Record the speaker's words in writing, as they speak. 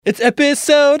It's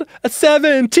episode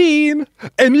 17,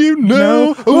 and you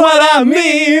know what I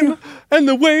mean. And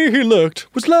the way he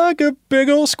looked was like a big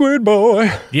old squid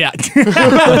boy. Yeah.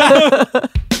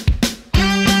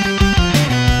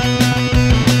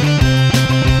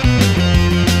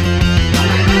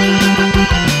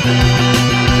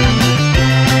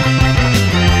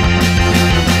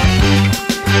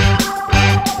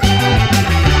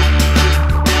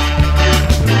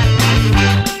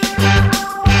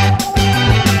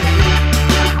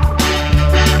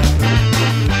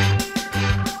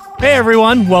 Hey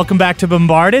everyone, welcome back to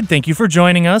Bombarded. Thank you for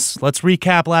joining us. Let's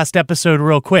recap last episode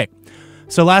real quick.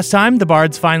 So last time, the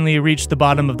bards finally reached the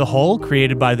bottom of the hole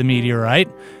created by the meteorite,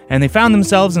 and they found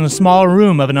themselves in a small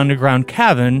room of an underground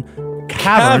cavern,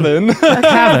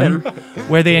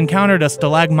 where they encountered a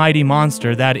stalagmite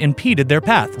monster that impeded their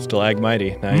path.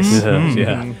 Stalagmite, nice. Mm-hmm.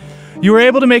 Yeah. You were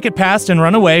able to make it past and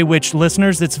run away, which,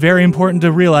 listeners, it's very important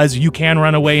to realize you can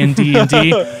run away in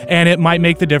D&D, and it might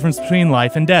make the difference between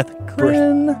life and death.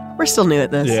 We're still new at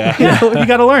this. Yeah. You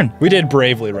gotta learn. We did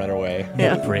bravely run away.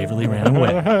 Yeah. Bravely ran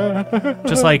away.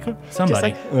 Just like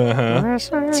somebody.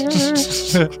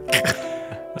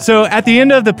 So at the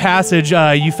end of the passage,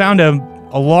 you found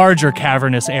a larger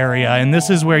cavernous area, and this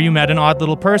is where you met an odd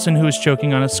little person who was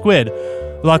choking on a squid.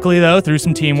 Luckily, though, through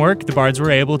some teamwork, the bards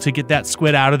were able to get that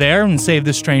squid out of there and save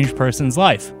this strange person's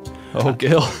life. Oh,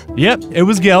 Gil. Yep, it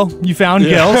was Gil. You found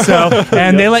Gil.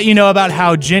 And they let you know about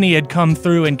how Ginny had come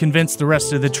through and convinced the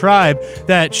rest of the tribe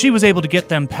that she was able to get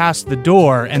them past the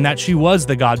door and that she was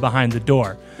the god behind the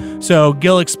door. So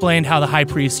Gil explained how the high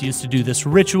priest used to do this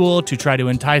ritual to try to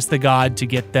entice the god to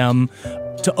get them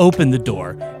to open the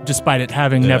door. Despite it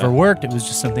having never worked, it was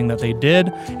just something that they did.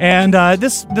 And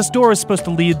this door is supposed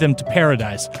to lead them to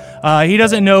paradise. He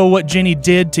doesn't know what Ginny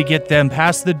did to get them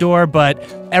past the door, but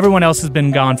everyone else has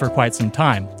been gone for quite some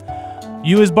time.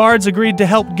 You as bards agreed to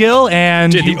help Gil,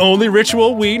 and Did the only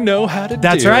ritual we know how to do.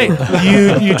 That's right.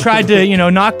 You tried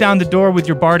to, knock down the door with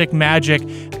your bardic magic,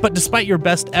 but despite your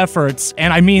best efforts,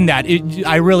 and I mean that,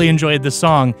 I really enjoyed the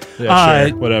song. Yeah,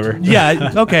 sure, whatever.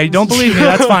 Yeah, okay, don't believe me,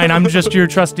 that's fine. I'm just your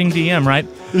trusting DM, right?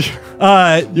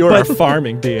 You're a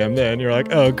farming DM then. You're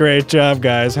like, oh, great job,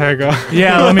 guys. Hang on.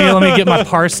 Yeah, let me get my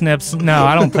parsnips. No,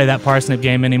 I don't play that parsnip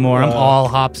game anymore. I'm all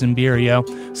hops and beer, yo.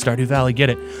 Stardew Valley, get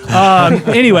it.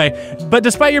 Anyway, but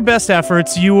despite your best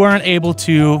efforts, you weren't able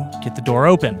to get the door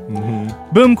open.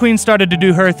 Mm-hmm. Boom Queen started to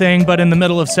do her thing, but in the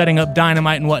middle of setting up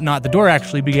dynamite and whatnot, the door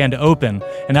actually began to open,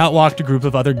 and out walked a group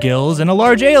of other gills and a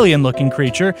large alien-looking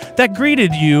creature that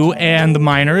greeted you and the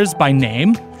miners by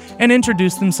name and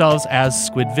introduced themselves as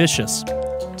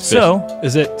Squidvicious. So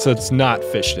it's not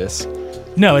Fishness.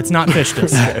 No, it's not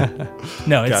Fishness.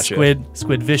 No, it's Gotcha.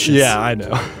 Squidvicious. Yeah, I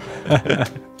know.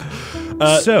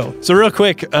 So real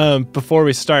quick, before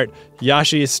we start,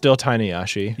 Yashi is still Tiny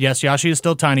Yashi. Yes, Yashi is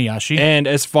still Tiny Yashi. And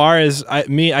as far as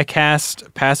I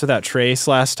cast Pass Without Trace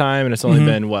last time, and it's only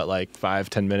been,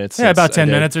 5-10 minutes? Yeah, about 10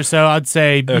 minutes or so. I'd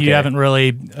say you haven't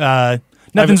really...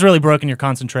 nothing's really broken your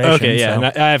concentration. Okay, yeah. So.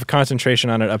 And I have concentration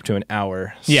on it up to an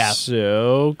hour. Yeah.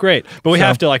 So, great. But we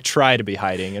have to, try to be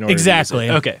hiding in order Exactly.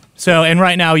 to use it. Okay. So, and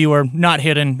right now you are not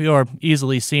hidden. You are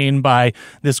easily seen by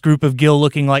this group of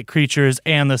gill-looking like creatures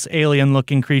and this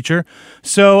alien-looking creature.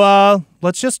 So,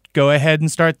 let's just go ahead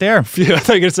and start there. Yeah, I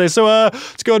thought you were going to say, so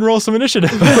let's go ahead and roll some initiative.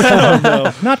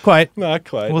 No. Not quite. Not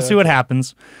quite. We'll see what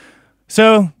happens.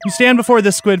 So, you stand before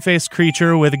this squid-faced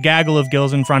creature with a gaggle of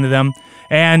gills in front of them,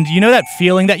 and you know that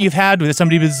feeling that you've had where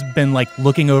somebody has been,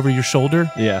 looking over your shoulder?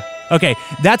 Yeah. Okay,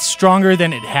 that's stronger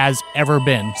than it has ever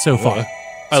been so far.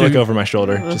 I look over my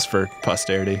shoulder just for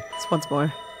posterity. It's once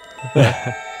more.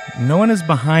 No one is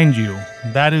behind you.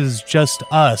 That is just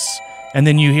us. And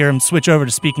then you hear him switch over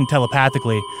to speaking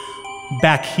telepathically.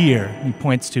 Back here, he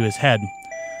points to his head.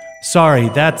 Sorry,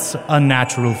 that's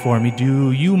unnatural for me.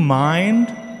 Do you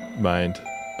mind? Mind?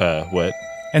 What?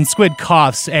 And Squid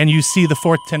coughs, and you see the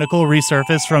fourth tentacle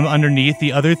resurface from underneath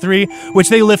the other three, which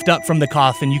they lift up from the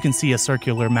cough, and you can see a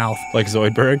circular mouth. Like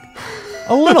Zoidberg?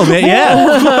 A little bit,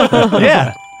 yeah.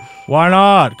 Yeah. Why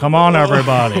not? Come on,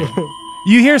 everybody.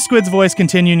 You hear Squid's voice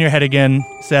continue in your head again.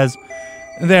 Says,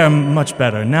 "They're much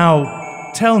better.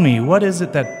 Now, tell me, what is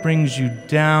it that brings you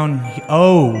down?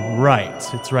 Oh, right.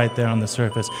 It's right there on the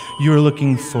surface. You're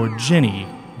looking for Ginny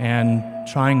and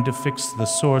trying to fix the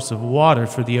source of water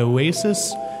for the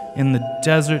oasis in the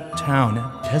desert town."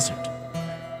 Desert?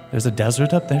 There's a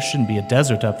desert up there? Shouldn't be a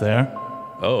desert up there.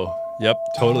 Oh, yep.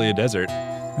 Totally a desert.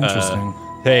 Interesting.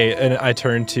 Hey, and I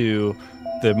turn to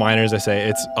the miners. I say,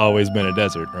 it's always been a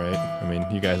desert, right? I mean,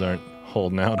 you guys aren't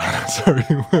holding out on it. Sorry,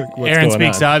 what's Aaron going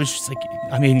speaks on? up. She's like,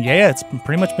 I mean, yeah, it's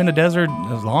pretty much been a desert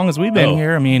as long as we've been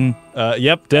here. I mean,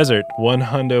 Yep, desert.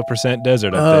 100%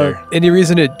 desert up there. Any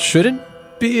reason it shouldn't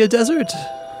be a desert?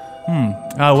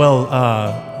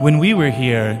 when we were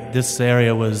here, this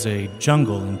area was a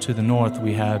jungle, and to the north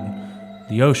we had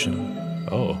the ocean.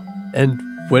 Oh. And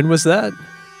when was that?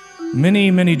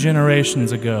 Many, many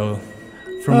generations ago,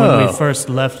 from when we first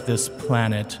left this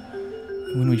planet.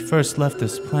 When we first left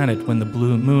this planet, when the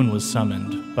blue moon was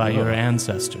summoned by your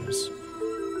ancestors.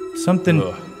 Something...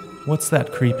 What's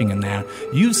that creeping in there?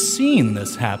 You've seen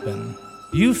this happen.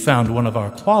 You found one of our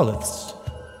qualiths.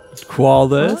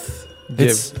 Qualith?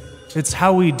 It's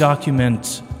how we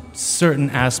document certain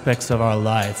aspects of our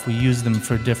life. We use them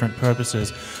for different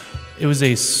purposes. It was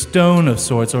a stone of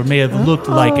sorts, or may have looked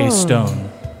like a stone.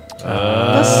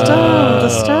 The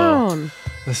stone.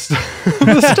 The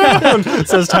stone,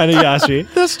 says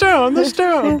Tanayashi. The stone.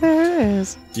 Yeah, there it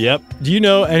is. Yep. Do you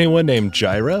know anyone named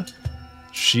Gyra?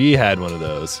 She had one of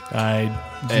those. I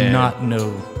do not know.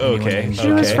 anyone Okay. named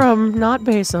She was Okay. from Not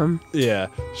Basin. Yeah.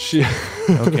 She.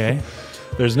 Okay.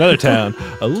 There's another town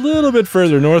a little bit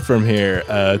further north from here.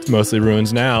 It's mostly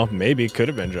ruins now. Maybe could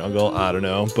have been jungle. I don't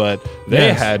know. But they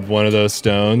Yes. had one of those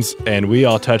stones, and we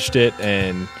all touched it,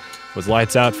 and was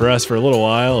lights out for us for a little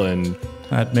while. And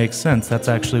That makes sense. That's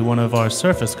actually one of our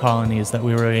surface colonies that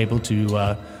we were able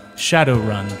to shadow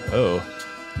run.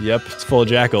 yep, it's full of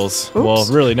jackals. Oops. Well,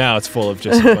 really now it's full of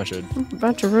just a bunch of.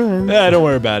 Bunch of ruins. Yeah, don't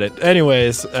worry about it.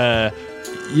 Anyways,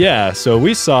 yeah. So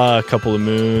we saw a couple of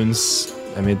moons.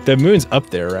 I mean, the moon's up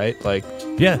there, right? Like,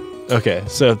 Yeah. okay,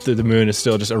 so the moon is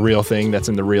still just a real thing that's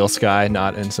in the real sky,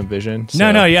 not in some vision.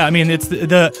 So. No, yeah. I mean, it's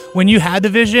the when you had the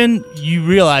vision, you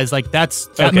realize like that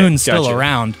Okay, moon's still gotcha.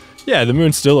 around. Yeah, the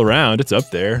moon's still around. It's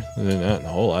up there. And then not a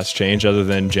whole lot's changed other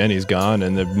than Jenny's gone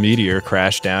and the meteor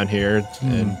crashed down here,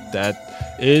 and that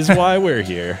is why we're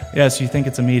here. Yes, you think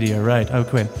it's a meteor, right?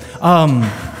 Okay.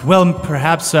 Well,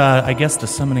 perhaps I guess the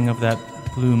summoning of that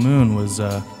blue moon was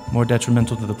more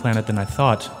detrimental to the planet than I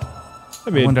thought. I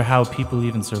mean, I wonder how people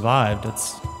even survived.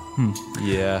 It's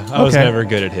yeah, I was Okay. never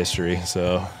good at history,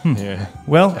 so yeah.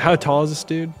 well, How tall is this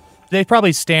dude? they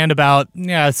probably stand about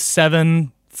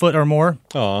 7 foot or more.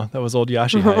 Oh, that was old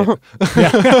Yashi height.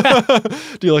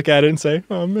 Do you look at it and say,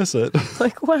 "Oh, I miss it"?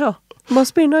 Like, wow,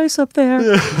 must be nice up there.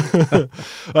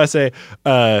 I say,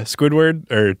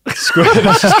 Squidward or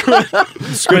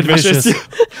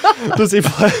Squidvicious. Does he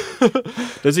play?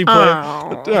 Does he play?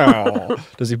 Oh.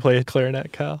 Does he play a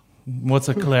clarinet, Kyle? What's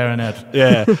a clarinet?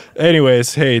 Yeah.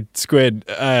 Anyways, hey, Squid,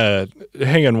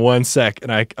 hang on one sec,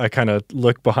 and I kind of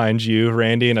look behind you,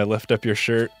 Randy, and I lift up your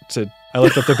shirt I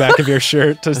lift up the back of your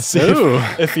shirt to see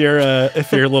if your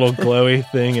little glowy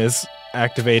thing is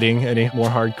activating any more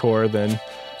hardcore than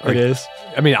it is.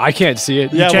 I mean, I can't see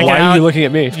it. Yeah, Check Why it are out. you looking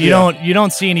at me? You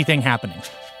don't see anything happening.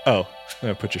 Oh, I'm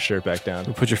gonna put your shirt back down.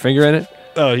 Put your finger in it.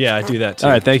 Oh yeah, I do that too.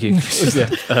 All right, thank you.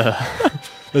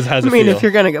 How's I it mean, feel? if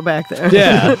you're gonna go back there.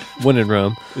 Yeah, when in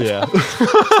Rome. Yeah.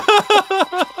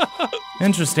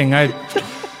 Interesting.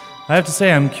 I have to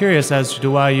say I'm curious as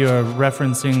to why you're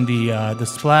referencing the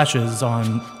splashes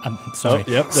on. I'm sorry.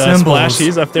 Oh, yep. Symbols. Splash,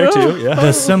 he's up there too. Yeah.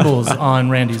 The symbols on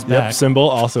Randy's Yep, back. symbol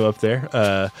also up there.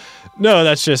 No,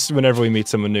 that's just whenever we meet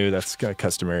someone new, that's a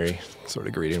customary sort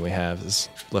of greeting we have is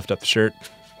lift up the shirt,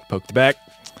 poke the back.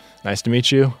 Nice to meet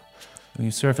you.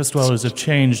 You surface dwellers have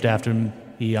changed after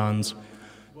eons.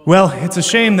 Well, it's a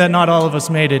shame that not all of us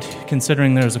made it,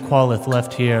 considering there's a Qualith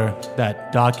left here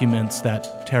that documents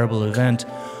that terrible event.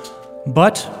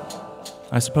 But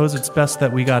I suppose it's best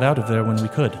that we got out of there when we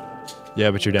could. Yeah,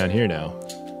 but you're down here now.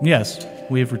 Yes,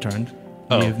 we've returned.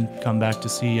 Oh. We've come back to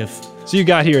see if... So you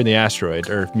got here in the asteroid,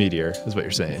 or meteor, is what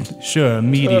you're saying. Sure, a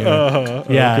meteor.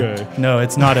 Yeah, okay. no,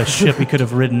 it's not a ship we could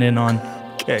have ridden in on.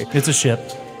 Okay. It's a ship.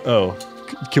 Oh,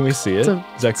 can we see it?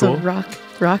 Is that cool? It's a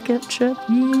rocket ship.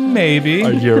 Maybe.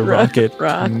 Are you a rocket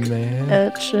rocket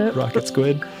man? Ship. Rocket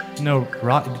squid? No,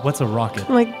 what's a rocket?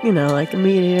 Like, like a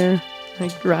meteor,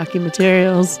 like rocky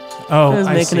materials. Oh, I was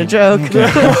making see. a joke.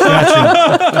 Okay.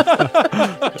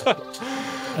 Gotcha.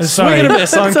 Sorry, Swing and a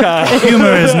miss on Kyle.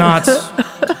 humor is not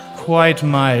quite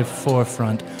my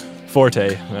forefront.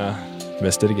 Forte.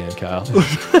 Missed it again, Kyle.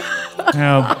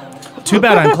 Now, too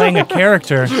bad I'm playing a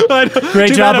character. Great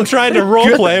Too job. bad I'm trying to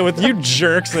roleplay with you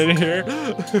jerks in here.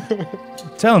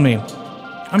 Tell me,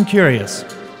 I'm curious,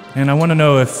 and I want to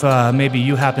know if maybe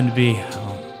you happen to be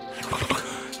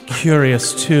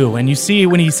curious too. And you see,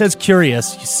 when he says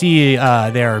curious, you see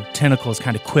their tentacles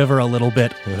kind of quiver a little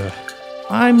bit.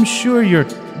 I'm sure you're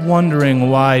wondering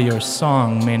why your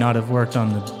song may not have worked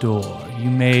on the door.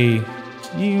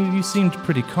 You seemed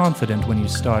pretty confident when you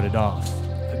started off.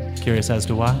 Curious as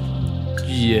to why?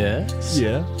 Yes.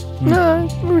 Yeah. No,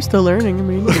 we're still learning. I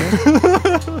mean,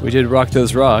 We did rock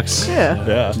those rocks. yeah.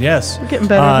 Yeah. Yes. We're getting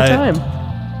better every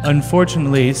time.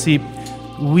 Unfortunately, see,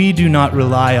 we do not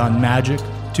rely on magic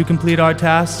to complete our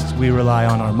tasks. We rely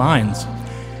on our minds.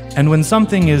 And when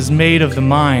something is made of the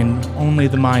mind, only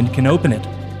the mind can open it.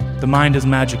 The mind is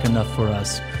magic enough for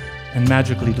us, and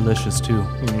magically delicious too.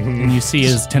 And you see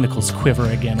his tentacles quiver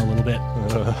again a little bit.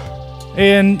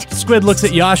 And Squid looks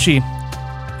at Yashi.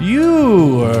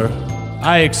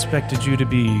 I expected you to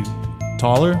be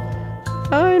taller.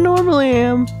 I normally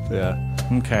am. Yeah.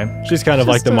 Okay. She's kind of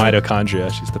like the Just,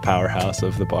 mitochondria. She's the powerhouse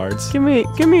of the bards. Give me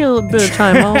a little bit of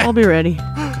time. I'll be ready.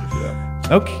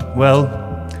 Okay, well,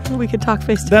 We could talk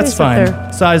face to face. that's up fine.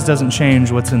 there. Size doesn't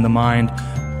change what's in the mind.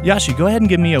 Yashi, go ahead and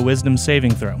give me a wisdom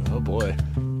saving throw. Oh boy.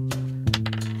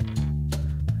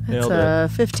 It's Nailed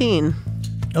it. 15.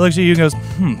 It looks at you and goes,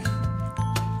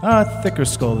 thicker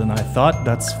skull than I thought.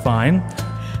 That's fine.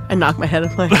 I knock my head.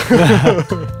 I'm like,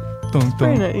 Dun,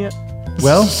 very dun. nice, yeah.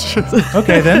 Well,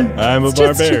 okay then. I'm a It's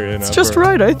just- barbarian. It's just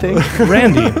right, I think.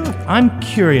 Randy, I'm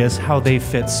curious how they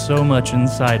fit so much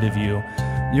inside of you.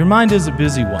 Your mind is a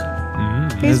busy one.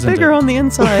 He's Isn't bigger it? on the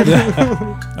inside.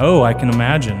 Oh, I can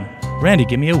imagine. Randy,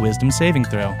 give me a wisdom saving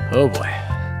throw. Oh boy.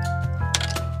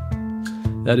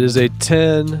 That is a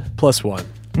 10 plus 1.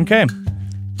 Okay.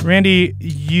 Randy,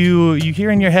 you hear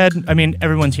in your head, I mean,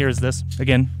 everyone hears this,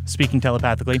 again, speaking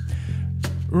telepathically.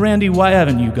 Randy, why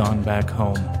haven't you gone back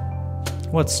home?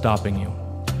 What's stopping you?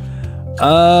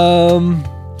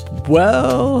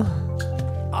 Well,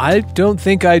 I don't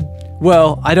think I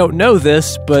don't know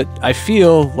this, but I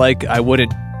feel like I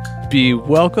wouldn't be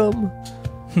welcome.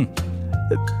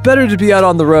 Better to be out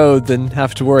on the road than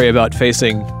have to worry about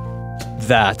facing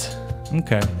that.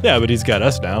 Okay. Yeah, but he's got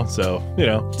us now, so,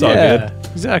 it's all good.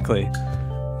 Exactly.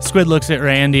 Squid looks at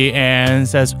Randy and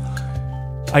says,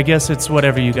 I guess it's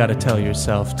whatever you gotta tell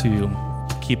yourself to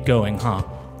keep going, huh?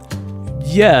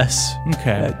 Yes.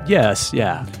 Okay. Yes,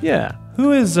 yeah.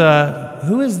 Who is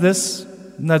this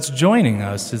that's joining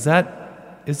us? Is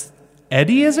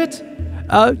Eddie, is it?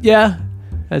 Yeah.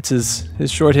 That's his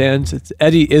shorthand. It's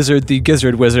Eddie Izzard, the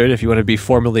Gizzard Wizard, if you want to be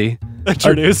formally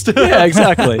Introduced. Yeah,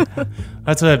 exactly.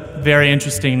 That's a very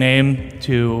interesting name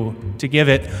to give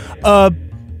it.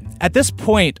 At this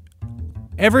point,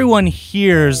 everyone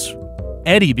hears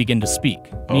Eddie begin to speak.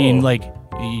 I mean, like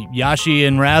Yashi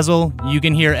and Razzle, you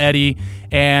can hear Eddie,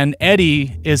 and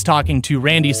Eddie is talking to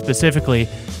Randy specifically.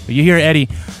 But you hear Eddie,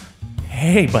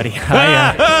 hey, buddy,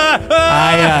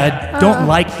 I don't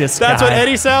like this guy. That's what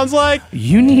Eddie sounds like?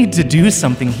 You need to do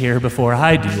something here before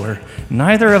I do, or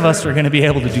neither of us are going to be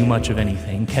able to do much of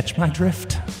anything. Catch my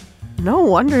drift? No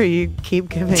wonder you keep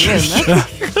giving in.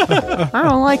 I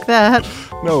don't like that.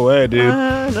 No way, dude.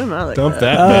 I don't like Dump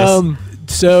that. that mess.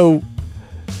 So,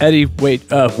 Eddie, wait,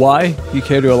 why? You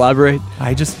care to elaborate?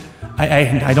 I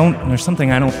don't, there's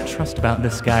something I don't trust about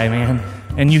this guy, man.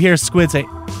 And you hear Squid say,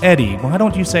 Eddie, why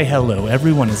don't you say hello?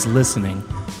 Everyone is listening.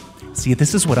 See,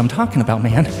 this is what I'm talking about,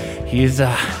 man.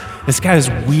 This guy's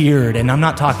weird, and I'm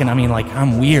not talking, I mean, like,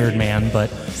 I'm weird, man, but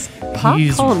Pop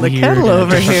he's calling weird the kettle in a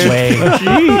over different here. way.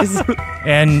 Jeez.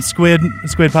 And Squid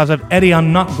pops up, Eddie,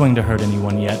 I'm not going to hurt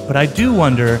anyone yet, but I do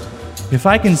wonder if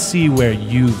I can see where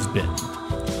you've been.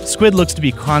 Squid looks to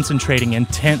be concentrating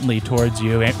intently towards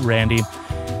you, Randy.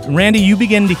 Randy, you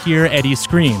begin to hear Eddie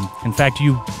scream. In fact,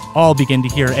 you all begin to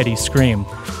hear Eddie scream.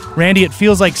 Randy, it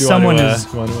feels like someone is...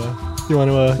 You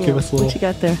want to give us a little? What you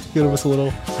got there? Give us a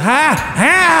little.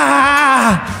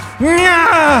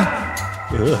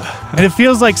 And it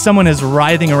feels like someone is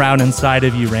writhing around inside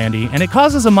of you, Randy, and it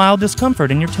causes a mild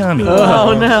discomfort in your tummy.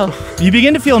 Oh, no. You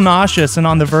begin to feel nauseous and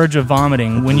on the verge of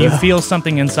vomiting when you feel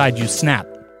something inside you snap.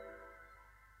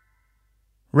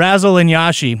 Razzle and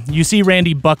Yashi, you see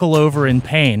Randy buckle over in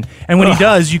pain, and when he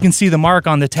does, you can see the mark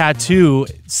on the tattoo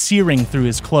searing through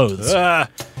his clothes.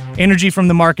 Energy from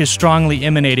the mark is strongly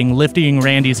emanating, lifting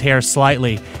Randy's hair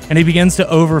slightly, and it begins to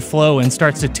overflow and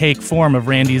starts to take form of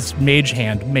Randy's mage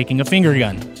hand, making a finger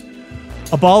gun.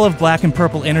 A ball of black and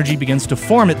purple energy begins to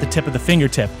form at the tip of the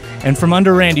fingertip, and from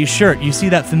under Randy's shirt, you see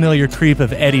that familiar creep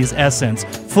of Eddie's essence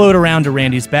float around to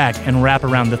Randy's back and wrap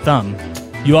around the thumb.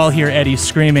 You all hear Eddie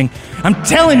screaming, I'm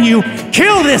telling you,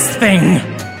 kill this thing!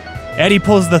 Eddie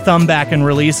pulls the thumb back and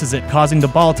releases it, causing the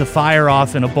ball to fire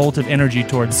off in a bolt of energy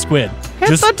towards Squid.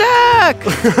 It's attack!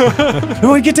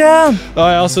 Oh, get down! Oh,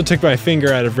 I also took my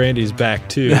finger out of Randy's back,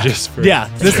 too, just for... Yeah,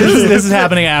 this is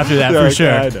happening after that, for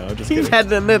sure. I know, just You've kidding. had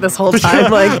them there this whole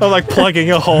time. Like, I'm like plugging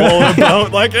a hole in a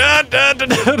boat, like...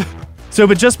 So,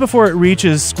 but just before it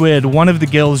reaches Squid, one of the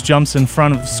gills jumps in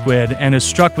front of Squid and is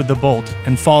struck with the bolt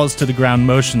and falls to the ground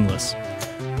motionless.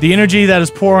 The energy that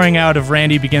is pouring out of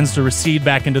Randy begins to recede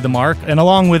back into the mark, and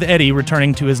along with Eddie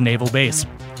returning to his naval base.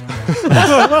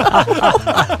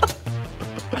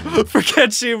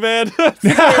 Forget you, man.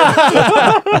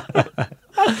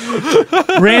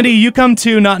 Randy, you come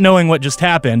to not knowing what just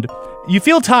happened. You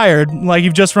feel tired, like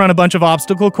you've just run a bunch of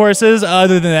obstacle courses.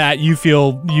 Other than that, you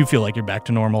feel like you're back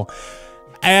to normal.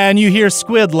 And you hear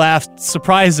Squid laugh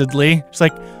surprisedly. It's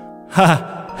like,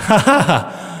 ha, ha, ha,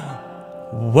 ha.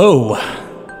 Whoa.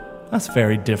 That's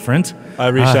very different. I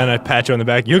reach down and I pat you on the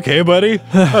back. You okay, buddy?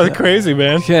 Oh, crazy,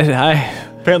 man. Yeah,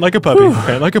 Pant like a puppy.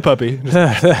 Pant like a puppy.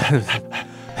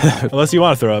 Unless you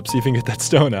want to throw up, see if you can get that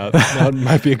stone out. That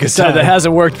might be a good time. that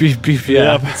hasn't worked.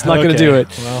 Yeah, it's not going to do it.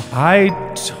 Well, I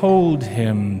told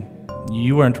him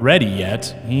you weren't ready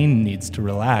yet. He needs to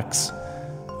relax.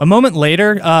 A moment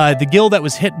later, the gill that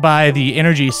was hit by the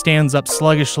energy stands up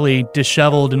sluggishly,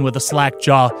 disheveled and with a slack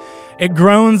jaw. It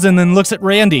groans and then looks at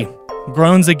Randy.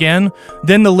 Groans again.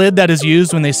 Then the lid that is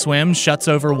used when they swim shuts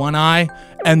over one eye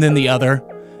and then the other.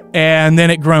 And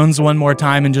then it groans one more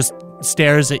time and just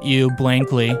stares at you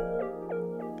blankly.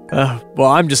 Well,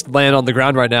 I'm just laying on the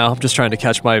ground right now. I'm just trying to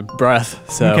catch my breath.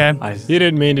 So Okay. you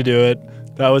didn't mean to do it.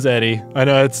 That was Eddie. I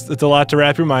know it's a lot to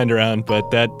wrap your mind around, but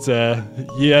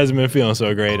he hasn't been feeling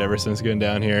so great ever since getting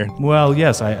down here. Well,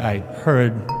 yes, I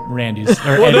heard Randy's.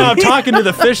 Well, no, I'm talking to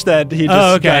the fish that he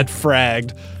just got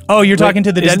fragged. Oh, you're talking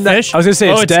to the dead fish? I was going to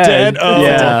say it's dead. Oh,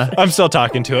 yeah. I'm still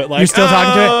talking to it. Like, You're still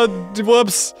talking to it?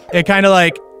 Whoops. It kind of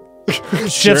like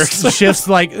shifts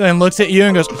like and looks at you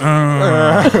and goes,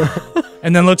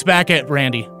 and then looks back at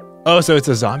Randy. Oh, so it's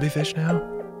a zombie fish now?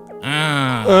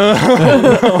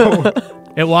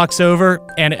 It walks over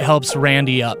and it helps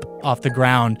Randy up off the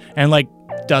ground and like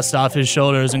dusts off his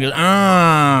shoulders and goes,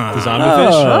 The zombie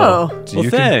fish? Oh. Do you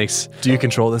Thanks. Do you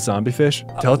control the zombie fish?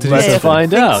 Tell it to do Let's Hey, something.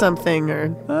 find think out. something or,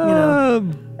 you know.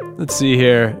 Let's see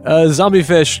here. Zombie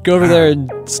fish, go over there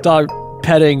and start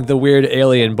petting the weird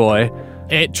alien boy.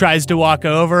 It tries to walk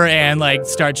over and like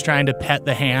starts trying to pet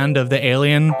the hand of the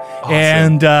alien.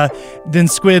 And then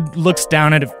Squid looks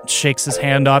down at it, shakes his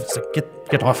hand off. It's like,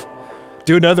 get off.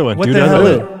 Do another one. What do the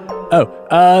another hell?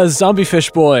 one. Zombie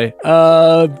fish boy,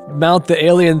 mount the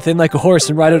alien thing like a horse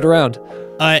and ride it around.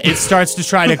 It starts to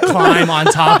try to climb on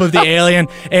top of the alien,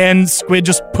 and Squid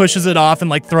just pushes it off and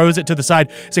like throws it to the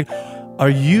side. It's like, are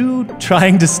you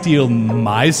trying to steal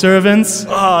my servants?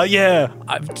 Oh, yeah.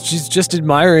 She's just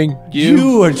admiring you.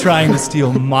 You are trying to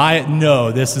steal my...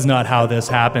 No, this is not how this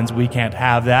happens. We can't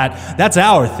have that. That's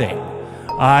our thing.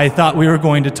 I thought we were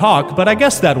going to talk, but I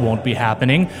guess that won't be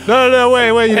happening. No,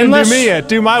 wait. You didn't do me yet.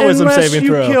 Do my wisdom saving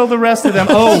throw. Unless you kill the rest of them.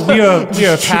 Oh,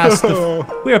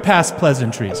 we are past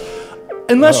pleasantries.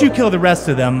 Unless you kill the rest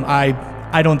of them,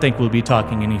 I don't think we'll be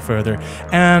talking any further.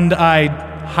 And I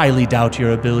highly doubt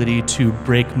your ability to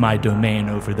break my domain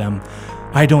over them.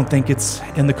 I don't think it's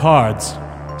in the cards.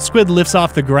 Squid lifts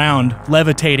off the ground,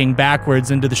 levitating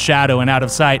backwards into the shadow and out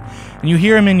of sight, and you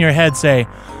hear him in your head say,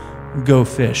 "Go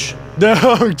fish." No,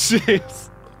 jeez.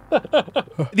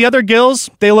 The other gills,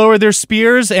 they lower their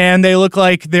spears and they look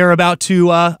like they're about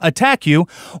to attack you.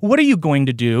 What are you going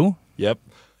to do? Yep.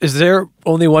 Is there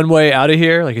only one way out of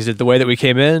here? Like, is it the way that we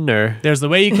came in, or? There's the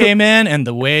way you came in and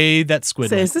the way that Squid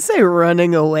So went. is this a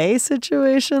running away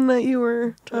situation that you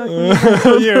were talking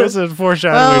about? Yeah, it's a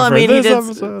foreshadowing Well, I for mean, this he did-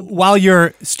 episode. While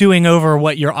you're stewing over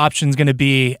what your option's going to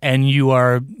be and you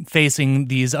are facing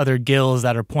these other gills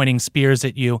that are pointing spears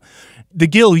at you, the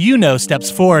gill you know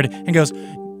steps forward and goes,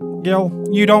 "Gil,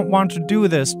 you don't want to do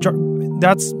this.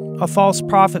 That's a false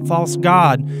prophet, false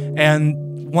god."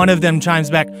 And one of them chimes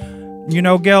back, "You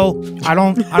know, Gil, I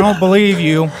don't believe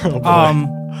you.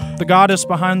 The goddess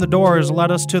behind the door has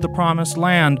led us to the promised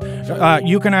land.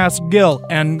 You can ask Gil."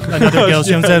 And another Gil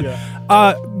said,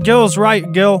 "Gil's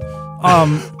right, Gil.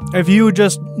 If you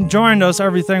just joined us,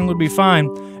 everything would be fine."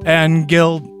 And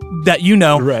Gil, that you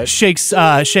know, Right. shakes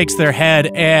their head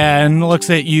and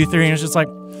looks at you three and is just like,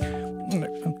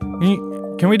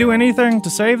 "Can we do anything to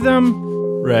save them?"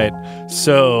 Right.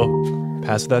 So,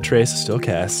 Pass Without Trace is still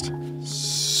cast.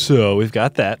 So, we've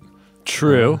got that.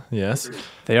 True. Yes.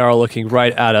 They are looking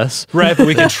right at us. Right, but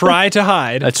we can try to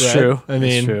hide. That's right? true. I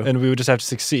mean, That's true. and we would just have to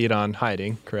succeed on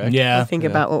hiding, correct? Yeah. Think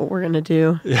about what we're going to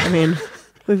do. I mean,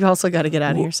 we've also got to get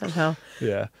out of here somehow.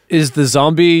 Yeah. Is the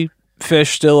zombie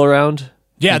fish still around?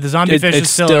 Yeah, the zombie fish it's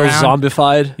is still around.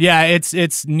 zombified. Yeah,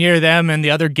 it's near them, and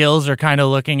the other gills are kind of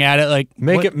looking at it like,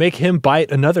 Make him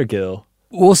bite another gill.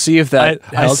 We'll see if that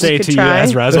I helps. say could to try. you,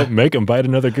 as Razzle, make him bite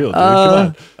another gill, dude. Come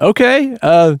on. Okay.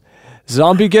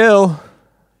 Zombie gill.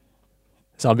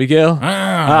 Zombie gill.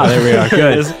 There we are.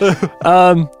 Good.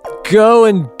 Go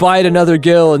and bite another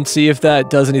gill and see if that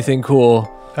does anything cool.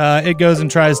 It goes and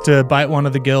tries to bite one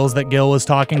of the gills that Gil was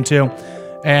talking to,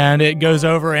 and it goes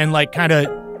over and like kind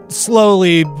of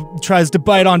slowly tries to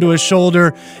bite onto his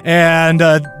shoulder, and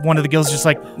one of the gills just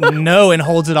like no and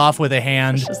holds it off with a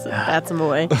hand. Just bats him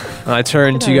away. I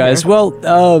turn to you guys. Well,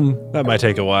 That might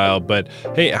take a while, but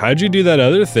hey, how'd you do that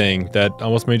other thing that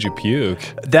almost made you puke?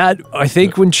 that I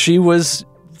think when she was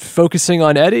focusing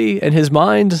on Eddie and his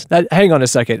mind, hang on a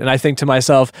second, and I think to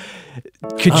myself,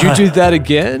 could you do that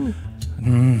again?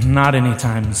 Not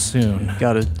anytime soon.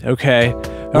 Got it. Okay. All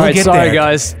We'll right. get Sorry, there.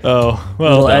 guys. Oh, well,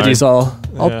 Little darn. Eddie's all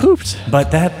Yeah. pooped.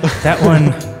 But that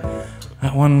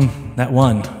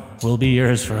one will be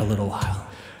yours for a little while.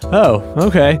 Oh,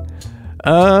 okay.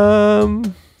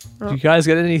 You guys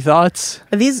got any thoughts?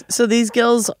 Are these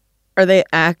gills, are they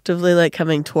actively like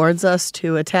coming towards us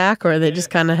to attack, or are they just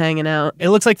kind of hanging out? It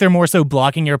looks like they're more so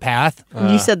blocking your path.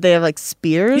 You said they have like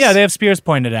spears? Yeah, they have spears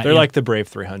pointed at They're you. like the Brave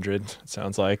 300, it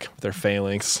sounds like, with their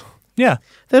phalanx. Yeah.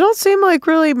 They don't seem like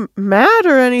really mad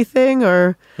or anything,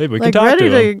 or Maybe we like can talk ready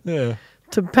to them. Yeah.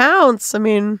 to pounce. I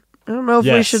mean, I don't know if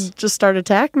we Yes. should just start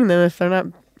attacking them if they're not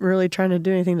really trying to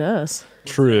do anything to us.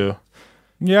 True.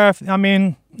 Yeah, I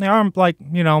mean, they are like,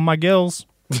 my gills.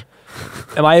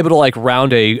 Am I able to like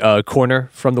round a corner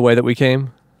from the way that we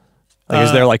came? Like,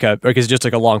 is there like is it just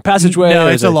like a long passageway? No,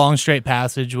 or it's is a it- long straight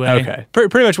passageway. Okay.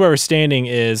 Pretty much where we're standing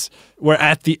is we're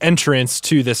at the entrance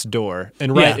to this door,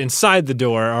 and right Yeah. inside the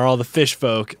door are all the fish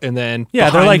folk, and then Yeah,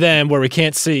 they're behind like- them where we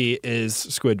can't see is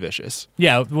Squid Vicious.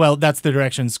 Yeah, well, that's the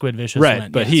direction Squid Vicious Right,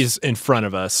 went. but yes. he's in front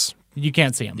of us. You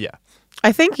can't see him. Yeah.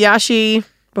 I think Yashi,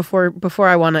 before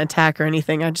I want to attack or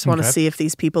anything, I just want to see if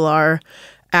these people are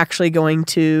actually going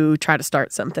to try to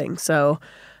start something. So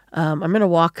I'm going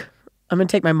to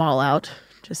take my maul out,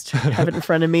 just have it in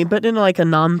front of me, but in like a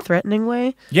non-threatening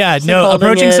way. Yeah, Just no, holding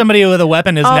approaching it- somebody with a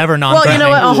weapon is never non-threatening. Well,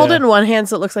 you know what? I'll hold it in one hand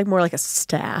so it looks like more like a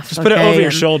staff. Just put it over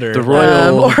your shoulder. The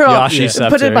royal or I'll Yashi scepter.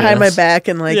 put it behind yes. my back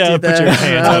and like Yeah, do put the, your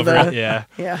hands uh, over the- it. Yeah.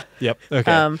 Yeah. Yep.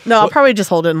 Okay. No, I'll probably just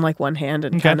hold it in like one hand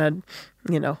and Okay.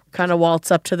 kind of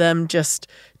waltz up to them just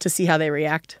to see how they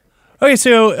react. Okay,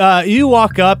 so you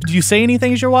walk up. Do you say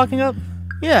anything as you're walking up?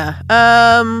 Yeah.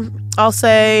 I'll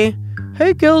say,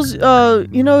 "Hey, Gills,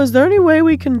 is there any way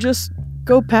we can just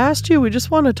go past you? We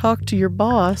just want to talk to your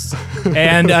boss."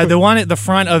 And the one at the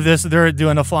front of this, they're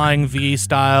doing a flying V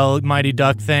style Mighty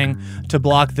Duck thing to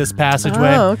block this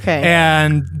passageway. Oh, okay.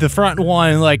 And the front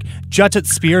one like juts its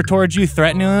spear towards you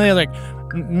threateningly, like,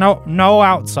 no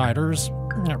outsiders.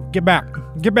 Get back.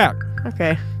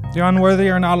 Okay. The unworthy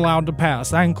are not allowed to pass.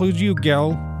 That includes you,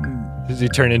 Gil. Does he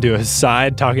turn into his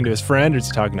side talking to his friend, or is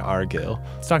he talking to our Gil?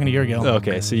 It's talking to your Gil.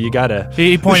 Okay, so you gotta.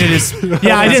 He pointed his.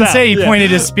 Yeah, I didn't say he Yeah. pointed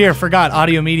his spear. Forgot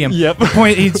audio medium. Yep.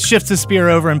 He shifts his spear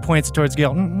over and points towards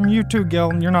Gil. You too,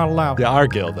 Gil. You're not allowed. Yeah, our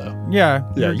Gil though. Yeah.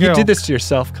 Yeah, you're you Gil. did this to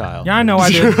yourself, Kyle. Yeah, I know I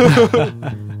did. All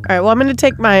right. Well, I'm going to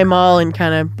take my maul and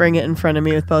kind of bring it in front of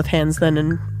me with both hands then,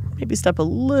 and maybe step a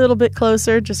little bit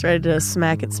closer, just ready to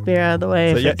smack its spear out of the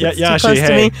way. So, if yeah, it gets too Yashi, close to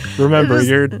hey, me. remember,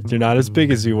 Just- you're not as big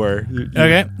as you were.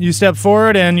 Okay, you step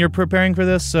forward and you're preparing for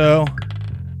this. So,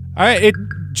 all right, it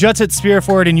juts its spear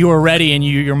forward and you are ready, and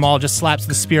your maul just slaps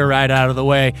the spear right out of the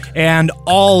way, and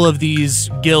all of these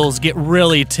gills get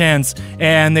really tense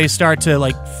and they start to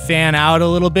like fan out a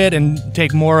little bit and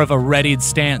take more of a readied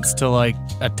stance to like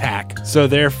attack. So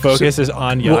their focus is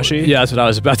on Yashi. Well, yeah, that's what I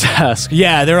was about to ask.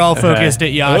 Yeah, they're all focused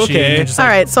at Yashi. Okay. And they're just All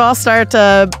like, right, so I'll start.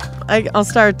 I'll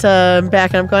start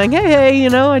backing up, going, "Hey,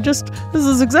 this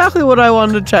is exactly what I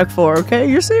wanted to check for. Okay,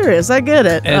 you're serious. I get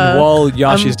it." And while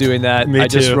Yashi's doing that, Me I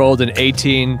just too. rolled an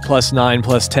 18 plus 9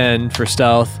 plus 10 for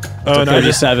stealth. Oh, So and I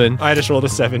just 37. I just rolled a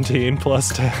 17 plus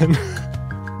 10.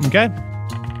 Okay.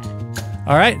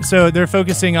 All right, so they're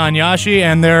focusing on Yashi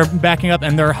and they're backing up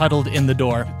and they're huddled in the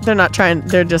door. they're not trying.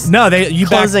 They're just No, you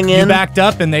Closing in. backed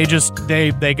up and they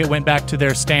went back to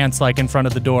their stance like in front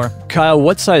of the door. Kyle,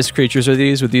 what size creatures are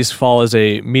these? Would these fall as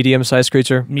a medium-sized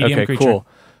creature? Medium okay, creature. cool.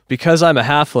 Because I'm a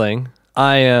halfling,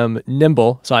 I am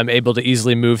nimble, so I'm able to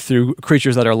easily move through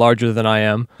creatures that are larger than I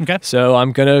am. Okay. So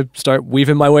I'm gonna start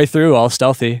weaving my way through, all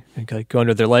stealthy, and like go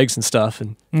under their legs and stuff.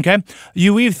 And Okay.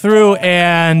 You weave through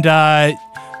and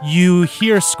you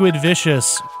hear Squid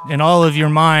Vicious in all of your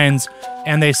minds,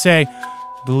 and they say,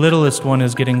 "The littlest one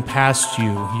is getting past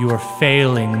you. You are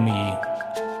failing me."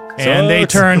 And they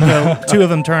turn, the two of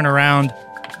them turn around.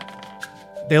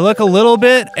 They look a little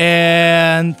bit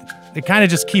and they kind of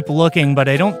just keep looking, but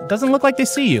doesn't look like they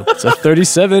see you. it's a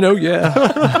 37. Oh yeah.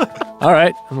 All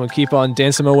right, I'm gonna keep on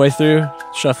dancing my way through,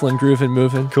 shuffling, grooving,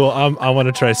 moving. Cool. I want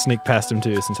to try to sneak past him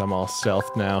too, since I'm all stealth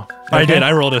now. I Okay. did.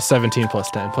 I rolled a 17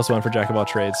 plus 10 plus 1 for Jack of all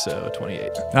trades, so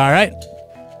 28. All right.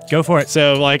 Go for it.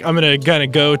 So, like, I'm going to kind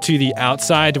of go to the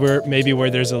outside where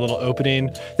there's a little opening.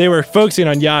 They were focusing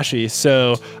on Yashi,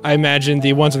 so I imagine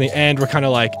the ones on the end were kind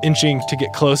of like inching to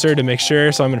get closer to make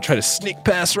sure. So I'm going to try to sneak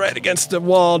past right against the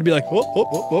wall and be like, whoop, whoop,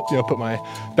 whoop, whoop. Put my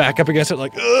back up against it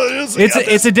like,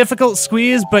 it's a difficult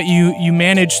squeeze, but you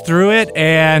manage through it.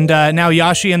 And now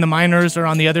Yashi and the miners are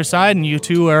on the other side, and you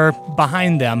two are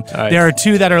behind them. Right. There are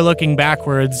two that are looking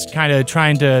backwards, kind of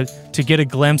trying to get a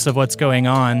glimpse of what's going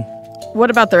on. What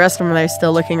about the rest of them? Are they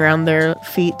still looking around their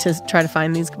feet to try to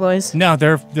find these boys? No,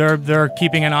 they're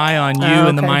keeping an eye on you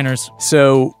and the miners.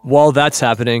 So while that's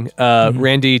happening,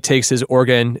 Randy takes his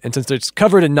organ, and since it's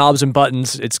covered in knobs and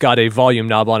buttons, it's got a volume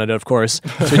knob on it, of course.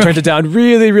 So he turns it down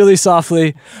really, really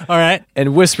softly. All right.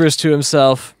 And whispers to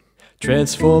himself,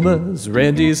 Transformers,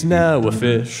 Randy's now a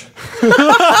fish.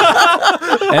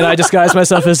 And I disguise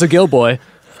myself as a gill boy.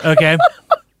 Okay.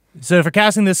 So for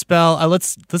casting this spell,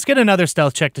 let's get another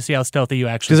stealth check to see how stealthy you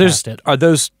actually cast it. Are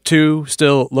those two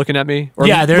still looking at me? Or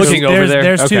Yeah, looking over there?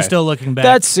 There's two Okay. still looking back.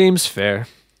 That seems fair.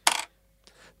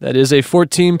 That is a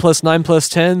 14 plus 9 plus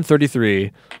 10,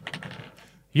 33.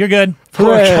 You're good.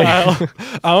 Poor Kyle.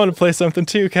 I want to play something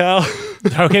too, Kyle.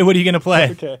 Okay, what are you going to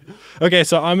play? Okay,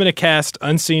 so I'm going to cast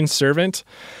Unseen Servant.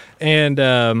 And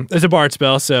it's a bard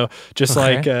spell, so just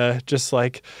like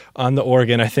on the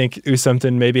organ, I think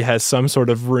something maybe has some sort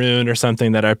of rune or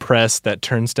something that I press that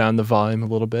turns down the volume a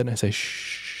little bit, and I say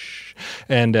shh,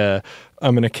 and I'm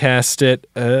gonna cast it.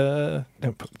 Put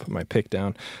my pick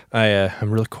down. I'm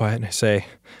real quiet, and I say,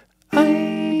 I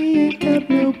ain't got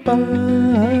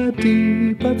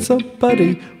nobody, but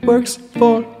somebody works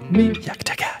for me.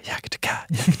 Yakataka, yakataka,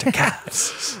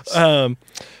 yakataka.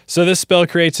 So this spell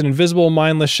creates an invisible,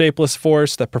 mindless, shapeless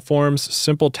force that performs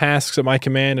simple tasks at my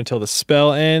command until the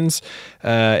spell ends.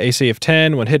 AC of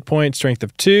 10, 1 hit point, strength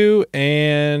of 2,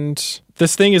 and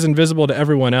this thing is invisible to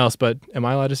everyone else, but am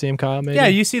I allowed to see him, Kyle, maybe? Yeah,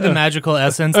 you see the magical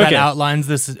essence that outlines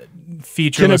this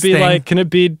featureless thing. Can it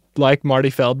be like Marty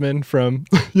Feldman from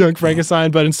Young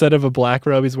Frankenstein, but instead of a black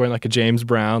robe, he's wearing like a James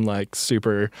Brown, like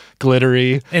super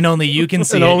glittery. And only you can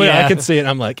see and it. Only yeah. I can see it.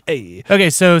 I'm like, hey. Okay,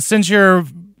 so since you're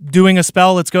doing a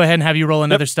spell, let's go ahead and have you roll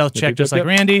another stealth check, just like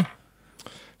Randy.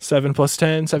 7 plus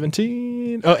 10,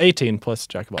 17. Oh, 18 plus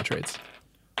Jack of all trades.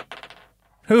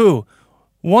 Who?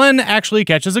 One actually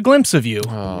catches a glimpse of you.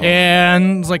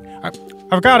 And it's like,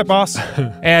 I've got it, boss.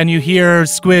 And you hear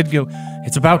Squid go,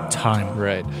 it's about time.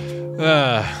 Right.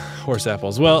 Horse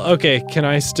apples. Well, okay. Can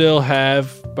I still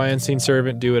have my Unseen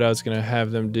Servant do what I was going to have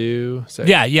them do?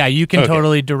 Yeah, you can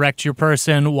totally direct your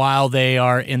person while they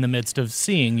are in the midst of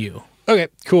seeing you. Okay,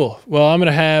 cool. Well, I'm going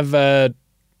to have,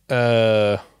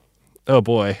 oh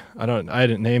boy, I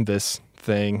didn't name this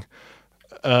thing.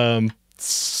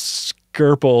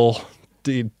 Skirple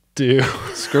do.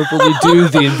 Skirple-de-doo,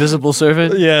 the invisible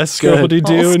servant? Yeah,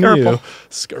 Skirple-de-doo and you. Skirple.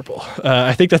 Skirple.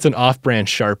 I think that's an off-brand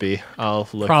Sharpie. I'll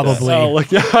look. Probably. I'll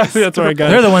look. Yeah, I think that's where I got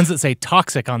They're it. the ones that say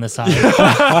toxic on the side.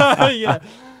 Yeah.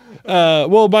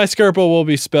 Well, my Skirple will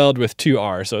be spelled with 2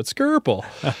 R's, so it's Skirple.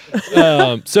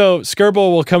 So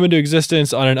Skirple will come into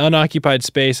existence on an unoccupied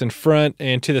space in front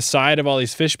and to the side of all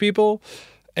these fish people.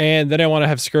 And then I want to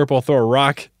have Skirple throw a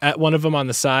rock at one of them on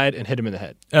the side and hit him in the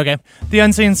head. Okay. The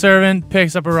Unseen Servant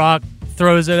picks up a rock,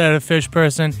 throws it at a fish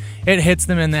person. It hits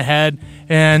them in the head,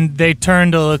 and they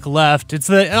turn to look left.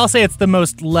 I'll say it's the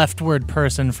most leftward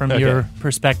person from your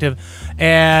perspective.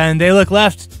 And they look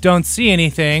left, don't see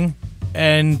anything,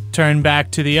 and turn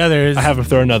back to the others. I have him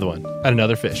throw another one at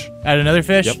another fish. At another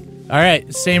fish? Yep. All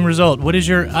right, same result. What is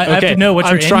your... I have to know what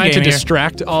your I'm end trying to game here.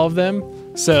 distract all of them,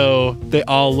 so they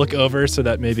all look over so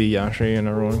that maybe Yashi and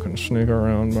everyone can sneak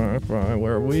around by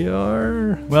where we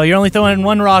are. Well, you're only throwing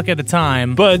one rock at a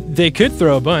time. But they could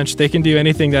throw a bunch. They can do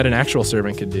anything that an actual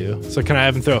servant could do. So can I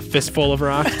have them throw a fistful of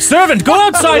rocks? Servant, go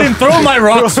outside and throw my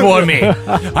rocks for me.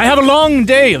 I have a long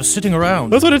day of sitting around.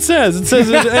 That's what it says. It says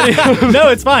No,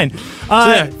 it's fine.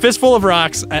 fistful of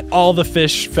rocks at all the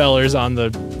fish fellers on the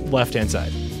left-hand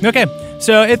side. Okay,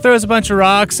 so it throws a bunch of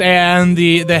rocks, and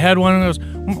the head one goes,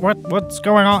 what's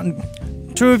going on?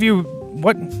 Two of you,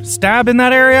 stab in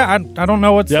that area? I don't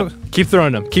know what's... Keep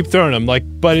throwing them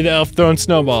like Buddy the Elf throwing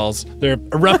snowballs. They're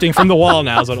erupting from the wall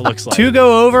now is what it looks like. Two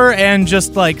go over and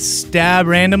just like stab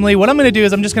randomly. What I'm going to do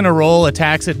is I'm just going to roll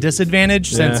attacks at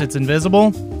disadvantage since it's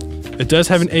invisible. It does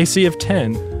have an AC of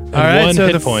 10 and All right, 1 so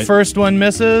hit the point. first one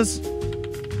misses.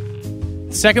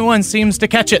 Second one seems to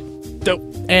catch it. Dope.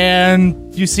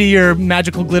 And you see your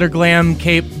magical glitter glam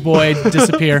cape boy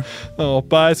disappear. Oh,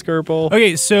 bye, Skirple.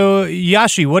 Okay, so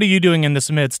Yashi, what are you doing in this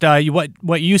midst?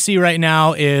 What you see right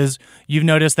now is you've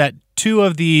noticed that two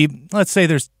of the, let's say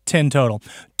there's 10 total.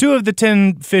 2 of the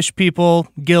 10 fish people,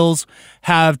 gills,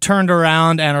 have turned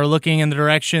around and are looking in the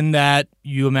direction that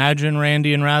you imagine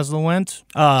Randy and Razzle went.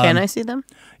 Can I see them?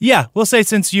 Yeah, we'll say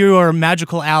since you are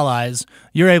magical allies,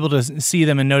 you're able to see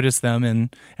them and notice them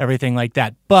and everything like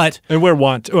that. But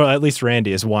at least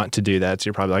Randy is wont to do that. So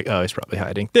you're probably like, oh, he's probably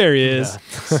hiding. There he is,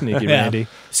 sneaky Randy.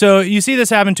 So you see this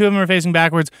happen. 2 of them are facing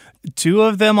backwards. 2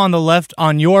 of them on the left,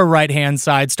 on your right-hand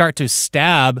side, start to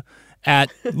stab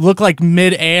at look like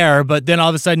mid-air, but then all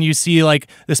of a sudden you see like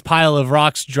this pile of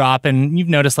rocks drop, and you've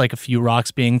noticed like a few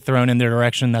rocks being thrown in their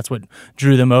direction. That's what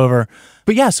drew them over.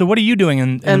 But yeah, so what are you doing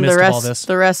in the midst of all this?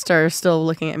 The rest are still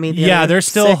looking at me. They're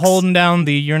still 6. Holding down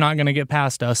the "you're not going to get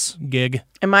past us" gig.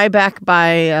 Am I back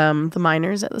by the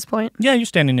miners at this point? Yeah, you're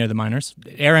standing near the miners.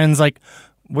 Aaron's like,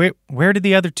 where did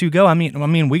the other 2 go? I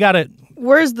mean, we got it.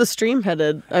 Where's the stream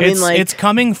headed? It's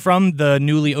coming from the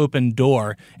newly opened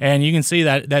door, and you can see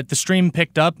that the stream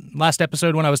picked up. Last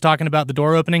episode when I was talking about the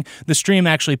door opening, the stream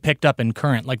actually picked up in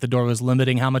current, like the door was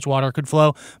limiting how much water could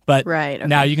flow, but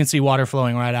now you can see water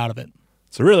flowing right out of it.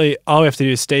 So really, all we have to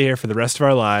do is stay here for the rest of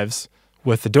our lives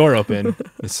with the door open.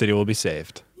 The city will be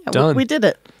saved. Yeah, Done. We did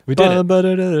it. We did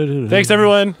it. Thanks,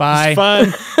 everyone. Bye. It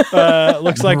was fun.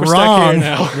 Looks like we're stuck here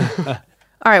now.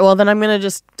 All right, well, then I'm going to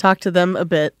just talk to them a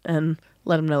bit and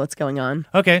let them know what's going on.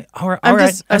 Okay, all right. I'm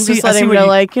just letting them know,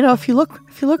 like, if you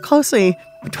look closely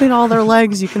between all their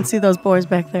legs, you can see those boys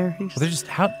back there. They're just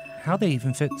how they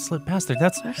even slip past there.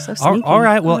 They're so sneaky. All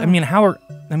right. Well, how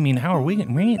are we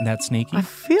ain't that sneaky? I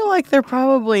feel like they're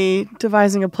probably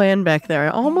devising a plan back there. I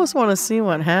almost want to see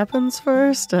what happens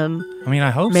first, and I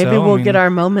hope maybe we'll get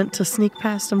our moment to sneak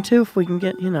past them too if we can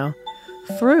get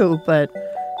through. But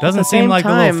doesn't seem like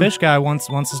the little fish guy wants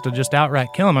us to just outright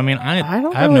kill him. I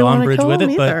have no umbrage with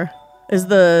it, but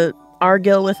is our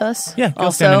Gil with us? Yeah,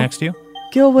 Gil's standing next to you.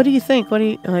 Gil, what do you think? What do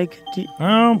you like? You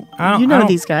know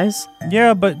these guys.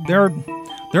 Yeah, but they're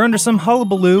under some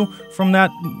hullabaloo from that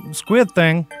squid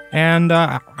thing, and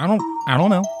I don't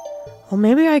know. Well,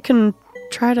 maybe I can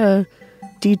try to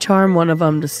de-charm one of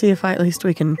them to see if at least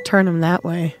we can turn him that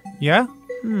way. Yeah.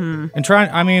 And try.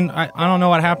 I don't know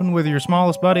what happened with your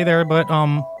smallest buddy there, but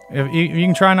if you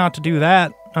can try not to do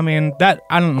that. I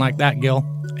don't like that, Gil.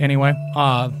 Anyway,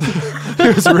 he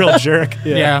was a real jerk.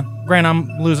 Yeah. Granted, I'm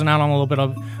losing out on a little bit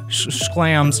of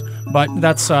sclams, but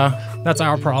that's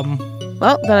our problem.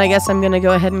 Well, then I guess I'm gonna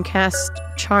go ahead and cast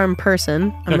Charm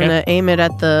Person. I'm gonna aim it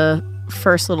at the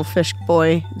first little fish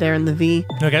boy there in the V.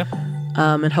 Okay.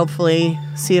 And hopefully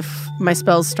see if my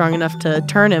spell's strong enough to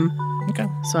turn him. Okay.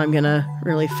 So I'm gonna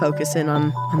really focus in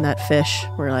on that fish.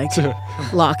 We're like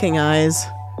locking eyes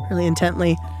really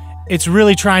intently. It's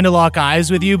really trying to lock eyes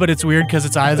with you, but it's weird because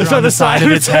its eyes are on the side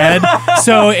of its head.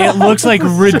 So it looks like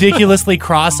ridiculously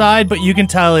cross-eyed, but you can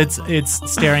tell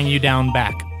it's staring you down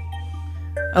back.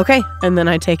 Okay, and then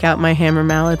I take out my hammer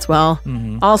mallets.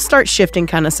 I'll start shifting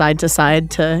kind of side to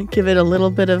side to give it a little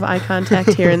bit of eye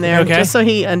contact here and there, just so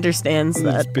he understands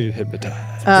that. Let's be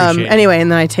hypnotized. Anyway,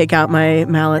 and then I take out my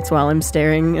mallets while I'm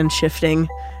staring and shifting,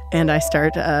 and I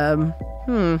start,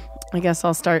 I guess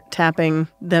I'll start tapping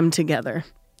them together.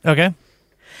 Okay.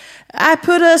 I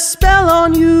put a spell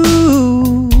on you,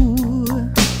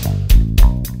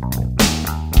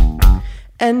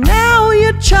 and now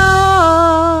you're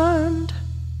charmed.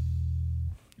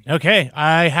 Okay,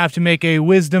 I have to make a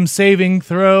wisdom saving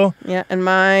throw. Yeah, and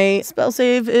my spell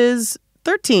save is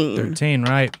 13. 13,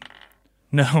 right.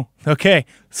 No. Okay.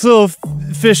 This little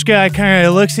fish guy kind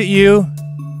of looks at you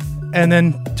and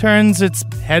then turns its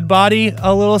head body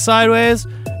a little sideways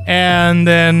and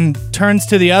then turns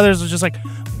to the others. It's just like,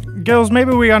 Gills,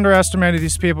 maybe we underestimated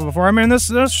these people before.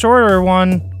 This shorter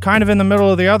one, kind of in the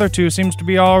middle of the other two, seems to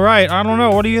be all right. I don't know.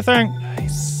 What do you think?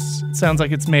 Nice. It sounds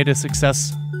like it's made a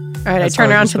success. All right, I turn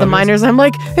around to the miners. I'm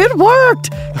like, it worked.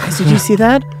 Guys, did you see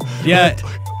that? Yeah.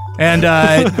 And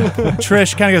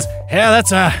Trish kind of goes, yeah,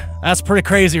 that's pretty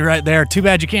crazy right there. Too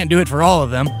bad you can't do it for all of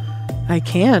them. I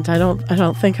can't. I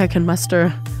don't think I can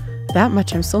muster that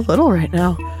much. I'm so little right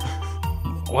now.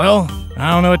 Well,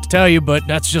 I don't know what to tell you, but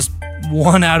that's just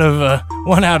one out of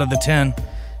the 10.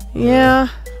 Yeah.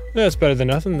 That's better than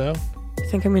nothing, though. I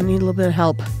think I'm gonna need a little bit of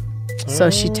help. So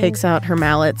she takes out her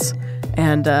mallets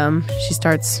and she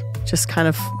starts just kind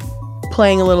of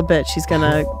playing a little bit. She's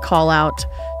gonna call out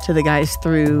to the guys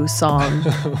through song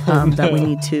that we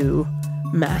need to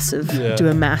do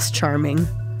a mass charming.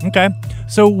 Okay.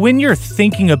 So when you're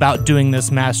thinking about doing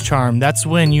this mass charm, that's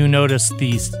when you notice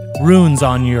these runes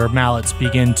on your mallets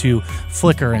begin to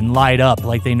flicker and light up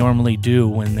like they normally do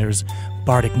when there's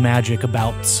bardic magic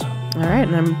abouts. All right,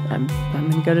 and I'm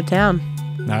gonna go to town.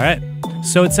 All right.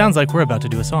 So it sounds like we're about to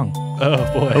do a song. Oh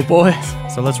boy. Oh boy.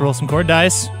 So let's roll some chord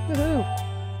dice.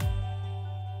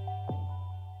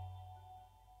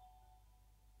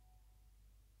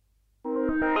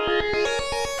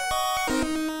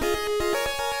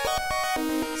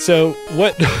 So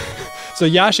what? So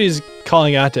Yashi's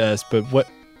calling out to us, but what?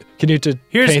 Can you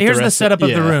Here's the rest setup of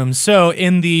the room. So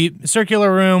in the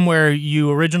circular room where you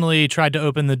originally tried to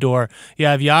open the door, you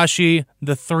have Yashi,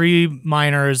 the 3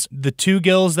 miners, the 2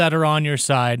 gills that are on your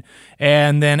side,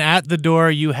 and then at the door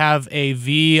you have a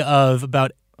V of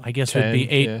about, I guess it would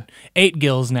be 8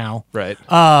 gills now. Right.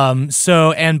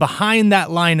 So, and behind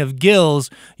that line of gills,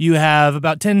 you have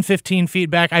about 10, 15 feet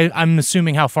back. I'm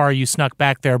assuming how far you snuck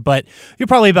back there, but you're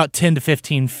probably about 10 to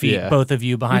 15 feet, both of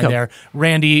you behind there.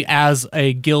 Randy as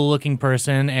a gill-looking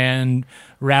person, and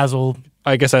Razzle.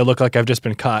 I guess I look like I've just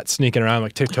been caught sneaking around,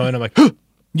 like tiptoeing. I'm like,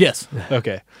 yes.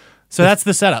 Okay. So that's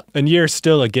the setup. And you're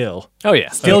still a gill. Oh yeah.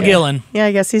 Still gilling. Yeah,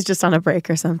 I guess he's just on a break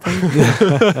or something.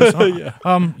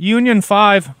 Union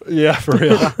 5. Yeah, for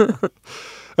real.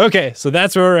 Okay, so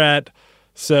that's where we're at.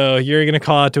 So you're going to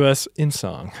call out to us in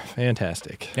song.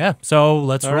 Fantastic. Yeah, so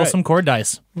let's roll some chord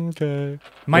dice. Okay.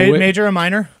 Major or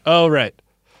minor? Oh, right.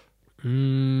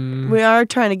 We are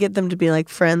trying to get them to be like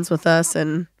friends with us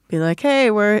and be like,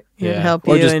 hey, we're here to help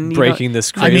you. Or just and breaking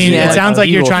this I crazy. mean, it sounds like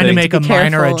you're trying to make a Be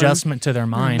minor careful adjustment to their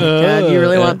mind. God, you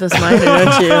really want this minor,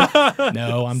 don't you?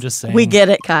 No, I'm just saying. We get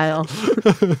it, Kyle.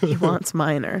 He wants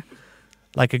minor.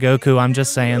 Like a Goku, I'm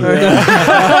just saying.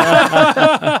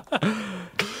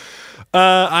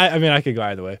 I mean, I could go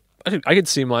either way. I could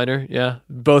C minor, yeah.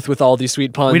 Both with all these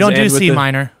sweet puns. We don't do and with C the-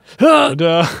 minor.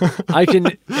 I can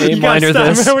A minor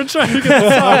this. We're trying to get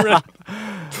the song right.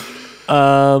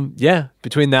 Yeah,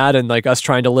 between that and like us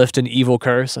trying to lift an evil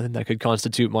curse, I think that could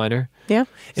constitute minor. Yeah.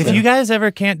 If you guys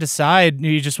ever can't decide,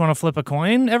 you just want to flip a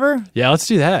coin ever? Yeah, let's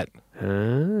do that. All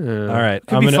right.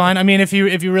 Could be fine. I mean, if you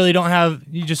really don't have,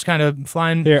 you just kind of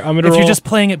flying. Here, I'm gonna If roll. you're just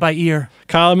playing it by ear.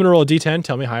 Kyle, I'm going to roll a D10.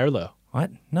 Tell me high or low. What?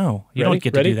 No, you Ready? don't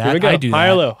get Ready? to do that. Here we go. I do High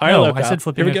that. or low? High or No, low, I Kyle? said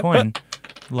flipping Here we a go. coin.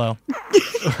 Low.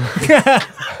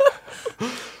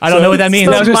 I don't know what that means.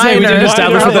 so I was just saying we didn't minor.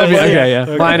 establish what that means. Minor. Okay, yeah.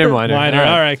 Okay. Minor. Minor.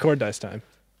 All right, chord dice time.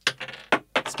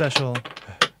 Special.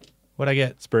 What'd I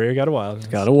get? Spurrier got a wild.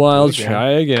 Got a wild. Okay. Try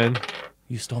again.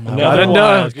 You stole my Another wallet.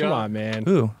 wild. Come on, man.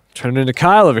 Ooh, Turn into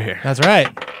Kyle over here. that's right.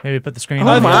 Maybe put the screen Oh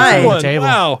on my. the table.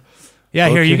 Wow. Yeah,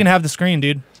 here, you Okay. can have the screen,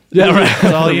 dude. Yeah, right.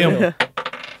 It's all you.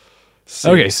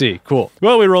 Okay, C. Cool.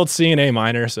 Well, we rolled C and A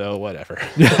minor, so whatever.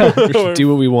 We should do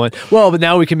what we want. Well, but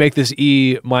now we can make this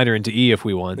E minor into E if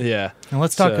we want. Yeah. Now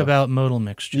let's talk So- about modal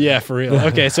mixture. Yeah, for real.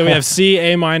 Okay, so we have C,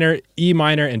 A minor, E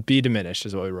minor, and B diminished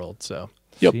is what we rolled. So,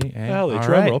 Yep. C, A. Allie, All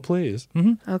drum right. roll, please.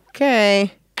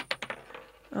 Okay.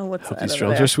 Oh, what's Hope that these over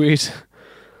drums there? are sweet.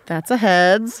 That's a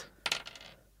heads.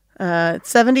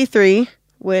 73,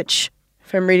 which,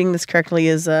 if I'm reading this correctly,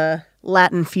 is a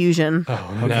Latin fusion. Oh,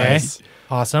 Okay. nice.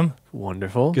 Awesome.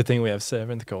 Wonderful. Good thing we have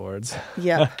 7th chords.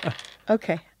 Yeah.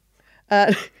 Okay.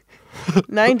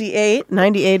 98.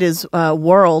 98 is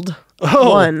world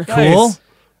one. Cool.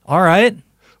 All right.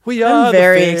 We I'm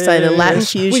very excited. Latin We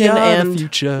fusion are the and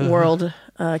future. world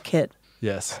kit.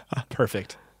 Yes.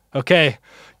 Perfect. Okay.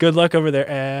 Good luck over there,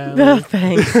 Oh, Allie.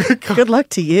 thanks. Good luck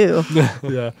to you.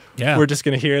 Yeah. Yeah. We're just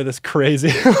going to hear this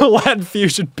crazy Latin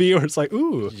fusion beat where it's like,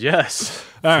 ooh. Yes.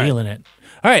 All right. Feeling it.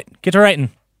 All right, get to writing.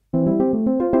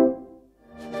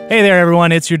 Hey there,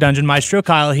 everyone. It's your Dungeon Maestro,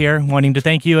 Kyle here, wanting to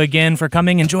thank you again for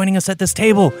coming and joining us at this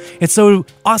table. It's so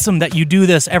awesome that you do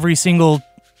this every 2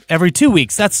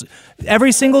 weeks. That's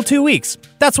every single 2 weeks.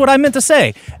 That's what I meant to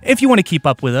say. If you want to keep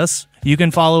up with us, you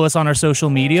can follow us on our social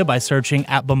media by searching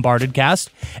 @BombardedCast.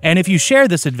 And if you share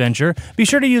this adventure, be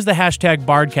sure to use the hashtag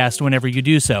BardCast whenever you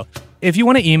do so. If you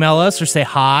want to email us or say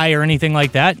hi or anything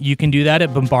like that, you can do that at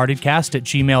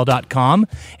bombardedcast@gmail.com.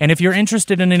 And if you're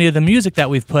interested in any of the music that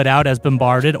we've put out as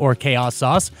Bombarded or Chaos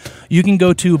Sauce, you can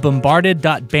go to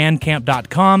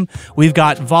bombarded.bandcamp.com. We've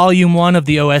got Volume 1 of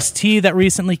the OST that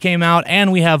recently came out,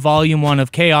 and we have Volume 1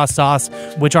 of Chaos Sauce,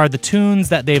 which are the tunes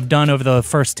that they've done over the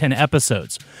first 10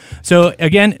 episodes. So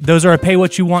again, those are a pay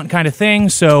what you want kind of thing.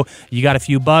 So you got a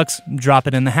few bucks, drop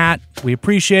it in the hat. We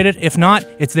appreciate it. If not,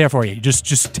 it's there for you.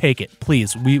 Just take it,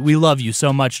 please. We love you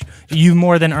so much. You've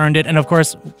more than earned it. And of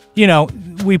course, you know,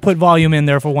 we put volume in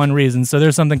there for one reason. So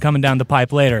there's something coming down the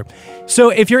pipe later. So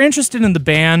if you're interested in the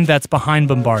band that's behind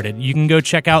Bombarded, you can go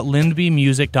check out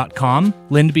lindbymusic.com.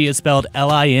 Lindby is spelled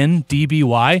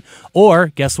Lindby. Or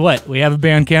guess what? We have a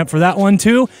Bandcamp for that one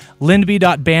too.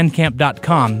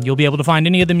 lindby.bandcamp.com. You'll be able to find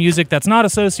any of the music that's not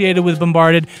associated with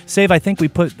Bombarded, save I think we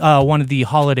put one of the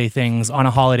holiday things on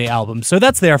a holiday album. So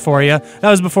that's there for you. That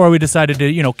was before we decided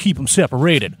to, keep them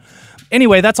separated.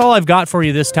 Anyway, that's all I've got for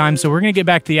you this time. So we're going to get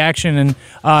back to the action and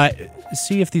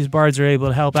see if these bards are able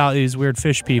to help out these weird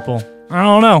fish people. I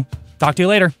don't know. Talk to you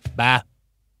later. Bye.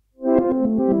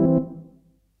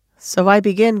 So I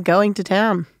begin going to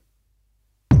town.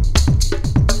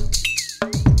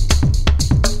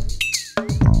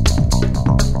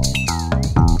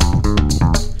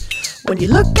 When you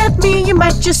look at me, you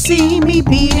might just see me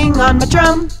beating on my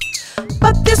drum.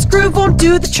 But this groove won't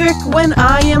do the trick when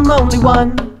I am only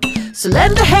one. So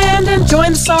lend a hand and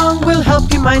join the song, we'll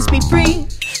help your minds be free.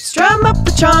 Strum up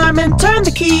the charm and turn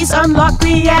the keys, unlock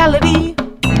reality.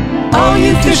 All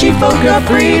you fishy folk are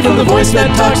free from the voice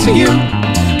that talks to you.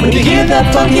 When you hear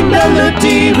that funky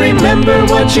melody, remember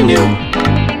what you knew.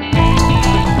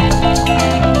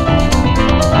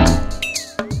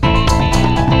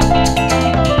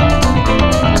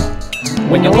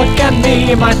 When you look at me,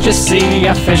 you might just see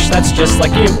a fish that's just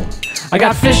like you. I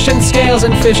got fish and scales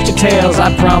and fish details,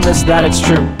 I promise that it's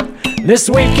true. This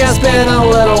week has been a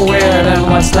little weird, and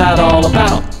what's that all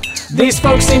about? These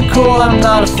folks seem cool, I'm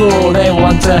not a fool, they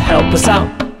want to help us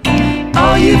out.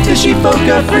 All you fishy folk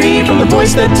are free from the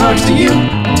voice that talks to you.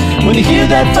 When you hear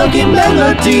that funky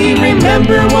melody,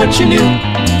 remember what you knew.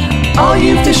 All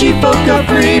you fishy folk are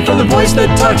free from the voice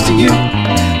that talks to you.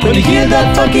 When you hear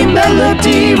that funky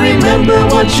melody, remember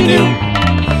what you knew.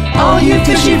 All you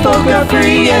fishy folk are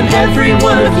free, and every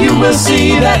one of you will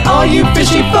see that all you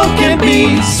fishy folk can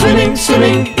be swimming,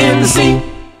 swimming in the sea.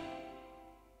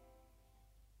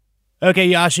 Okay,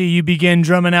 Yashi, you begin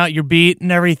drumming out your beat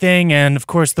and everything, and of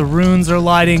course the runes are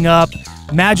lighting up.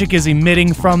 Magic is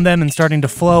emitting from them and starting to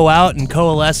flow out and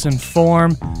coalesce and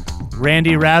form.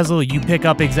 Randy Razzle, you pick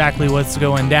up exactly what's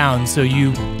going down, so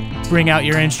you bring out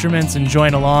your instruments and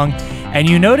join along. And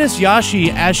you notice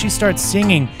Yashi, as she starts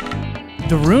singing,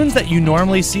 the runes that you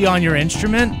normally see on your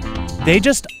instrument, they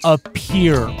just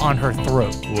appear on her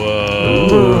throat.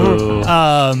 Whoa.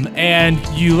 And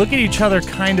you look at each other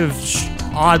kind of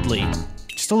oddly,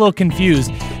 just a little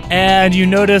confused. And you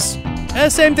notice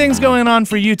same thing's going on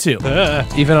for you two.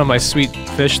 Even on my sweet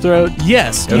fish throat?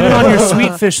 Yes, even on your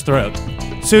sweet fish throat.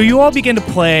 So you all begin to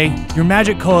play, your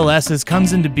magic coalesces,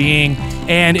 comes into being,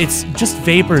 and it's just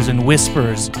vapors and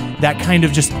whispers that kind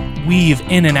of just weave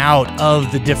in and out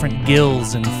of the different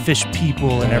gills and fish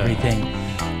people and everything.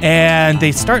 And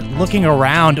they start looking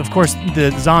around. Of course,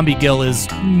 the zombie gill is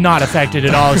not affected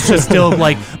at all. It's just still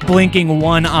like blinking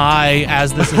one eye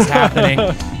as this is happening.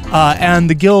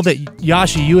 And the gill that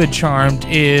Yashi, you had charmed,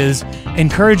 is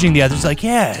encouraging the others, like,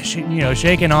 yeah,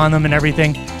 shaking on them and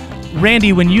everything.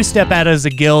 Randy, when you step out as a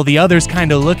gill, the others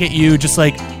kind of look at you just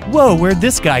like, whoa, where'd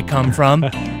this guy come from?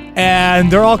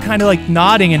 And they're all kind of like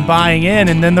nodding and buying in,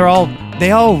 and then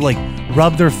they all like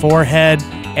rub their forehead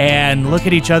and look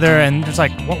at each other and just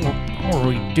like, what were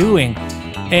we doing?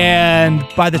 And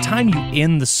by the time you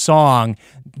end the song,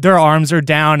 their arms are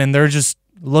down and they're just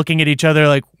looking at each other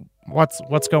like,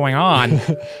 what's going on?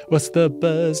 What's the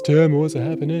buzz? Tell me what's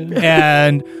happening.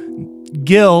 And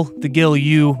Gil, the Gil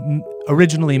you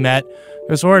originally met,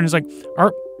 goes forward and is like,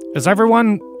 is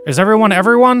everyone?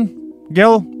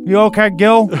 Gil, you okay?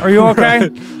 Gil, are you okay?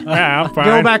 Yeah, I'm fine.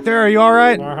 Gil back there, are you all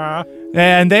right? Uh-huh.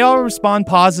 And they all respond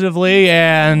positively,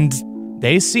 and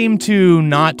they seem to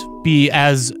not be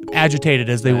as agitated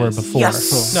as they were before.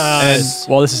 Yes. Nice.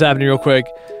 And while this is happening real quick,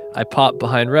 I pop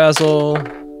behind Razzle.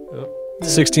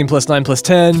 16 plus 9 plus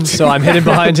 10, so I'm hidden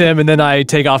behind him, and then I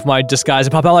take off my disguise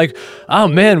and pop out like, oh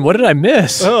man, what did I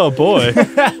miss? Oh, boy.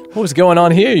 What was going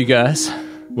on here, you guys?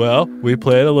 Well, we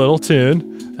played a little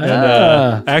tune.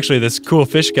 And actually, this cool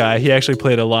fish guy, he actually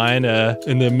played a line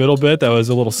in the middle bit that was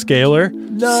a little scalar.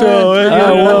 No. So it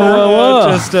whoa.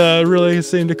 just really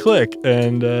seemed to click.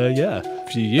 And yeah,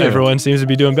 everyone seems to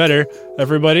be doing better.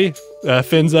 Everybody,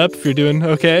 fins up if you're doing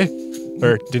okay.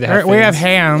 Or do they have fins? We have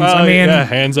hands. Oh, I mean, yeah,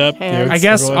 hands up. Hands. I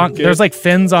guess there's like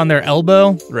fins on their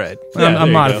elbow. Right.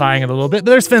 I'm modifying it a little bit,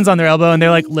 but there's fins on their elbow, and they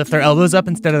like lift their elbows up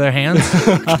instead of their hands.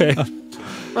 Okay.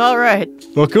 All right.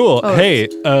 Well, cool. Oh. Hey,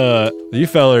 you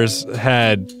fellers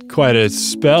had quite a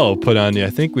spell put on you. I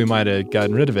think we might have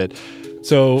gotten rid of it.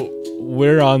 So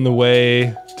we're on the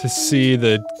way to see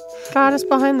the... Goddess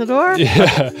behind the door?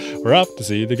 Yeah, we're off to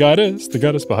see the goddess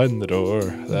behind the door.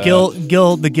 Gil,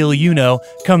 the Gil you know,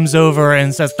 comes over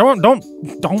and says, "Don't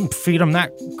feed him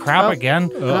that crap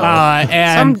again."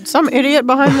 And Some idiot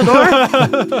behind the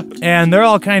door? and they're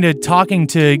all kind of talking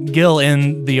to Gil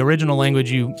in the original language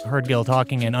you heard Gil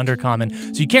talking in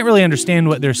Undercommon, so you can't really understand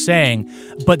what they're saying,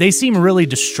 but they seem really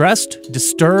distressed,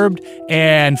 disturbed,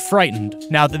 and frightened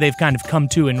now that they've kind of come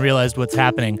to and realized what's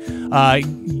happening.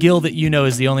 Gil that you know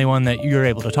is the only one that you're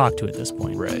able to talk to at this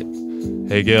point. Right.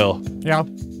 Hey, Gil. Yeah.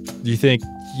 Do you think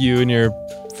you and your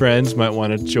friends might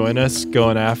want to join us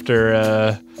going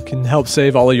after. Can help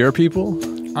save all of your people?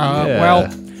 Well,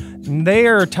 they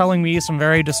are telling me some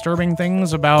very disturbing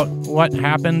things about what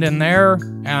happened in there.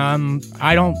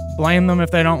 I don't blame them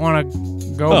if they don't want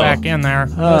to go back in there.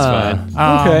 That's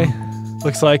fine. Okay.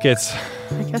 Looks like it's.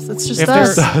 I guess it's just If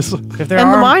us. If there And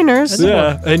are the miners.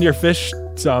 Yeah, and your fish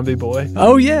zombie boy.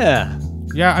 Oh yeah.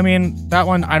 Yeah, I mean that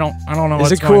one. I don't know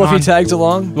what's Is it going cool if on. he tags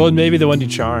along? Well, maybe the one you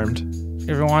charmed.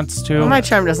 If he wants to. Well, my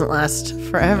charm doesn't last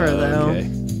forever, though. Okay.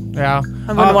 Yeah.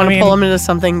 I wouldn't want to pull them into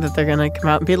something that they're going to come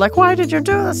out and be like, why did you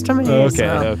do this to me? Okay. So,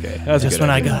 Okay. That's a Just good when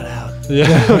I idea. got out.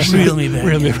 Yeah. Reel me back.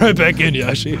 Reel me right back in,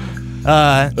 Yashi.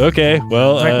 Uh, Okay.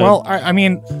 Well. well, I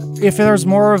mean, if there's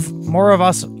more of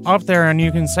us up there and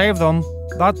you can save them,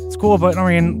 that's cool. But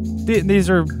I mean, these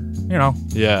are,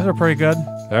 these Yeah. are pretty good.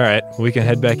 All right. We can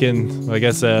head back in. I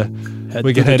guess. We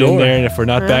to can the head in door. there, and if we're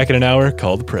not back in an hour,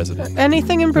 call the president.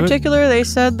 Anything in particular they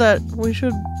said that we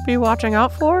should be watching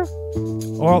out for?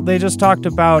 Well, they just talked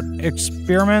about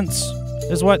experiments,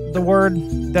 is what the word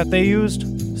that they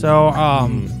used. So, I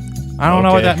don't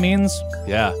know what Okay. that means.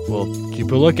 Yeah. We'll keep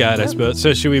a lookout, I suppose.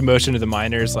 So should we motion to the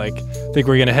miners? Like, think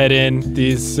we're gonna head in?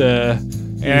 These.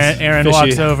 Aaron fishy-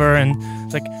 walks over and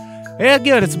it's like, yeah,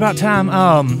 good. It's about time.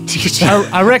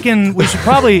 I reckon we should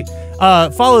probably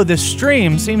follow this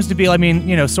stream. Seems to be,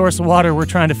 source of water. We're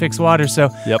trying to fix water, so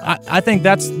Yep. I think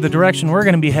that's the direction we're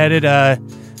going to be headed.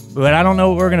 But I don't know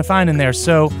what we're going to find in there.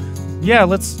 So, yeah,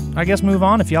 let's, I guess, move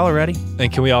on if y'all are ready. And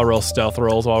can we all roll stealth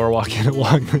rolls while we're walking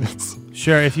along this?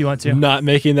 Sure, if you want to. Not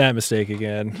making that mistake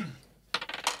again.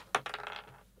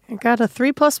 I got a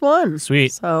 3 + 1.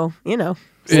 Sweet. So, Is-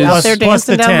 out there plus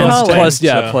dancing the down 10. the hallway. Plus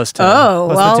 10. Oh, Plus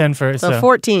the well, 10 for- so so-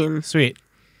 14. Sweet.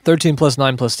 13 plus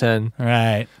 9 plus 10.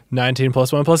 Right. 19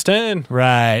 + 1 + 10.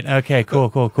 Right. Okay,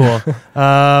 cool.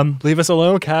 Leave us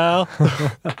alone, Kyle.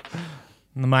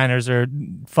 The miners are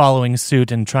following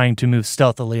suit and trying to move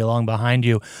stealthily along behind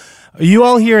you. You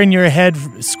all hear in your head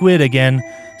Squid again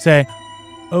say,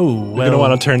 "Oh, We're well, gonna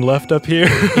want to turn left up here.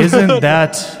 isn't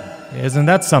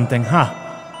that something, huh?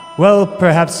 Well,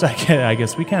 perhaps I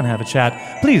guess we can have a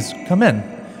chat. Please come in.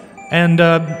 And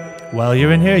while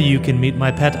you're in here, you can meet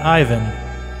my pet Ivan."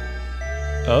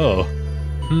 Oh.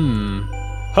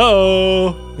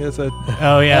 Ho. Yes,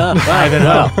 Oh yeah, Ivan.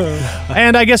 Oh.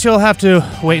 And I guess you'll have to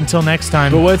wait until next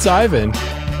time. but what's Ivan?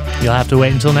 You'll have to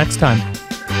wait until next time.